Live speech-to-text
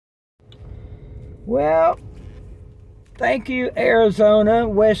Well, thank you, Arizona,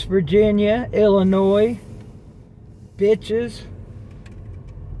 West Virginia, Illinois. Bitches.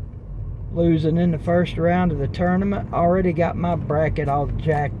 Losing in the first round of the tournament. Already got my bracket all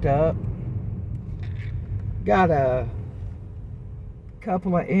jacked up. Got a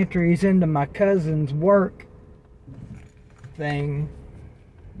couple of entries into my cousin's work thing.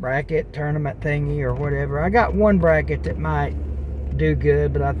 Bracket, tournament thingy or whatever. I got one bracket that might do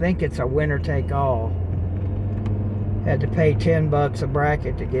good, but I think it's a winner take all. Had to pay $10 a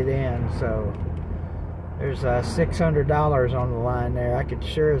bracket to get in, so there's $600 on the line there. I could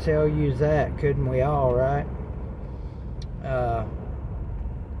sure as hell use that, couldn't we all, right?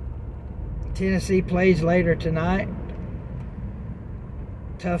 Tennessee plays later tonight.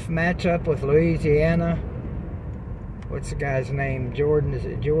 Tough matchup with Louisiana. What's the guy's name? Jordan, is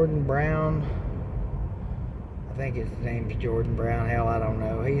it Jordan Brown? I think his name's Jordan Brown. Hell, I don't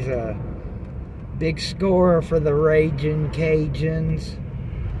know. He's a big scorer for the Ragin' Cajuns.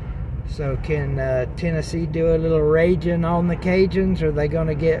 So can Tennessee do a little raging on the Cajuns, or are they going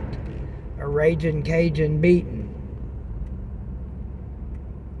to get a Ragin' Cajun beaten?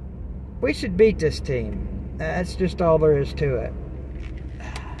 We should beat this team. That's just all there is to it.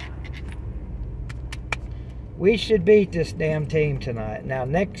 We should beat this damn team tonight. Now,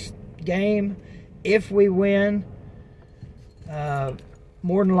 next game, if we win,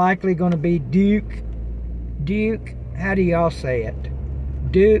 more than likely going to be Duke. Duke, how do y'all say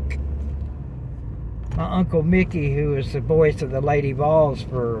it? Duke. My Uncle Mickey, who was the voice of the Lady Vols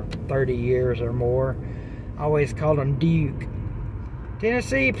for 30 years or more, always called him Duke.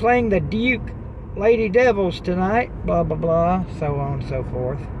 Tennessee playing the Duke Lady Devils tonight, blah, blah, blah, so on and so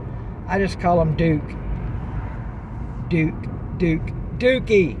forth. I just call them Duke. Duke, Duke,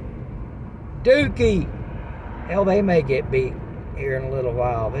 Dookie, Dookie. Hell, they may get beat here in a little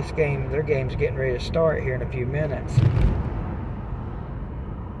while. This game, their game's getting ready to start here in a few minutes.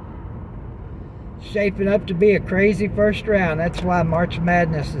 Shaping up to be a crazy first round. That's why March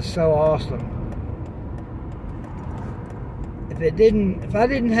Madness is so awesome. If I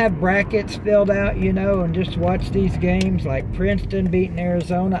didn't have brackets filled out, you know, and just watch these games like Princeton beating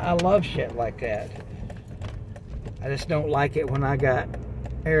Arizona, I love shit like that. I just don't like it when I got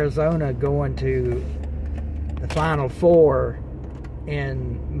Arizona going to the Final Four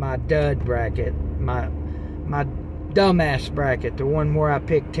in my dud bracket, my dumbass bracket, the one where I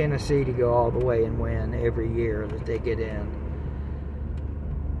picked Tennessee to go all the way and win every year that they get in.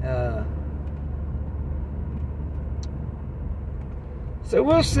 So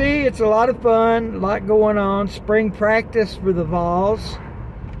we'll see. It's a lot of fun, a lot going on. Spring practice for the Vols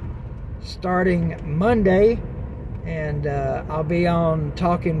starting Monday. And I'll be on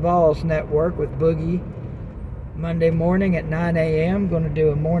Talking Vols Network with Boogie Monday morning at 9 a.m. Going to do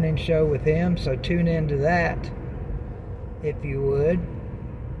a morning show with him, so tune into that if you would.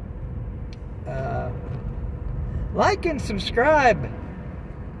 Like and subscribe.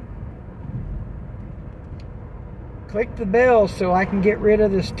 Click the bell so I can get rid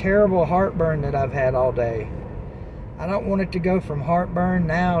of this terrible heartburn that I've had all day. I don't want it to go from heartburn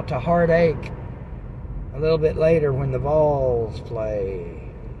now to heartache a little bit later when the Vols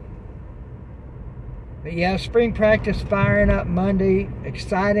play. But yeah, spring practice firing up Monday.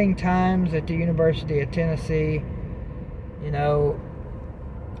 Exciting times at the University of Tennessee. You know,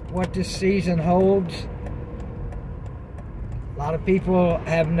 what this season holds, a lot of people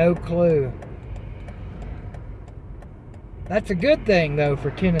have no clue. That's a good thing, though,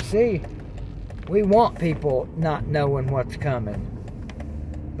 for Tennessee. We want people not knowing what's coming.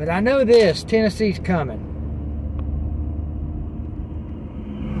 But I know this, Tennessee's coming.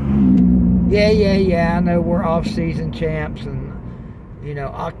 Yeah, I know we're off-season champs and, you know,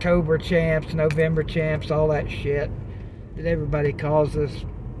 October champs, November champs, all that shit that everybody calls us.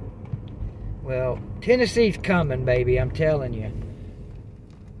 Well, Tennessee's coming, baby, I'm telling you.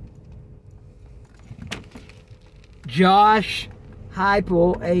 Josh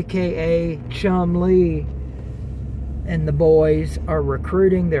Heupel, a.k.a. Chum Lee, and the boys are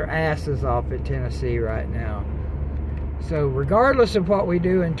recruiting their asses off at Tennessee right now. So regardless of what we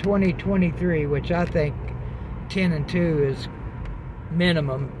do in 2023, which I think 10-2 is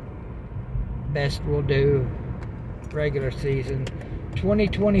minimum, best we'll do regular season,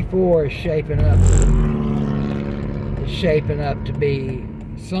 2024 is shaping up to be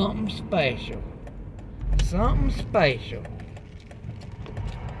something special. Something special.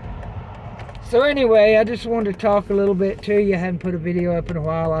 So anyway, I just wanted to talk a little bit to you. I hadn't put a video up in a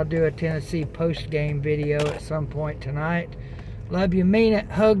while. I'll do a Tennessee post-game video at some point tonight. Love you, mean it.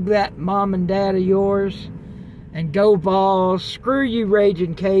 Hug that mom and dad of yours. And go Vols. Screw you,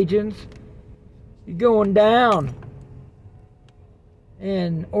 Ragin' Cajuns. You're going down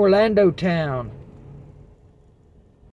in Orlando town.